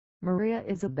Maria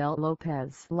Isabel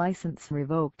Lopez license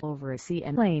revoked over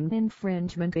ASEAN lane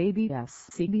infringement.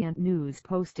 ASEAN News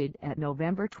posted at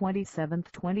November 27,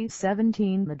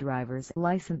 2017 the driver's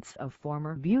license of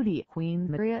former beauty queen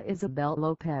Maria Isabel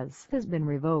Lopez has been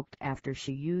revoked after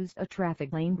she used a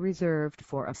traffic lane reserved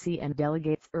for ASEAN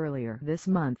delegates earlier this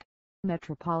month,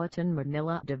 Metropolitan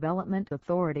Manila Development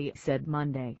Authority said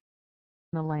Monday.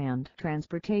 The Land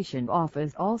Transportation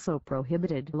Office also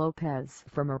prohibited Lopez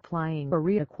from applying or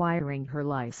reacquiring her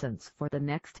license for the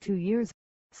next 2 years,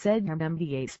 said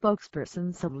MMDA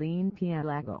spokesperson Celine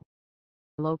Pialago.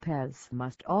 Lopez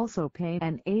must also pay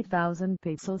an 8,000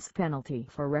 pesos penalty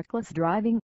for reckless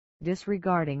driving,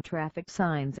 disregarding traffic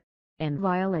signs, and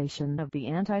violation of the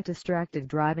Anti-Distracted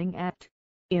Driving Act,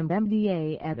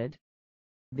 MMDA added.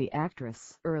 The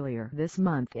actress earlier this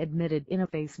month admitted in a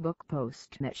Facebook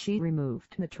post that she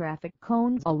removed the traffic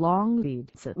cones along the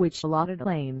which allotted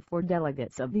lane for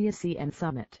delegates of the ASEAN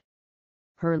summit.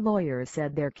 Her lawyer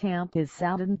said their camp is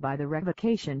saddened by the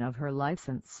revocation of her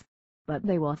license, but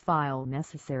they will file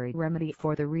necessary remedy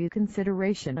for the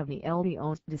reconsideration of the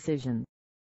LTO's decision.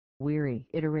 We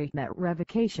reiterate that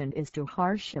revocation is too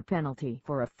harsh a penalty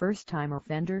for a first-time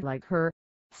offender like her,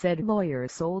 said lawyer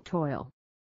Sol Toil.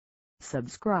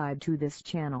 Subscribe to this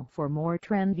channel for more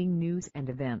trending news and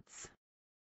events.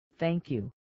 Thank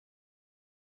you.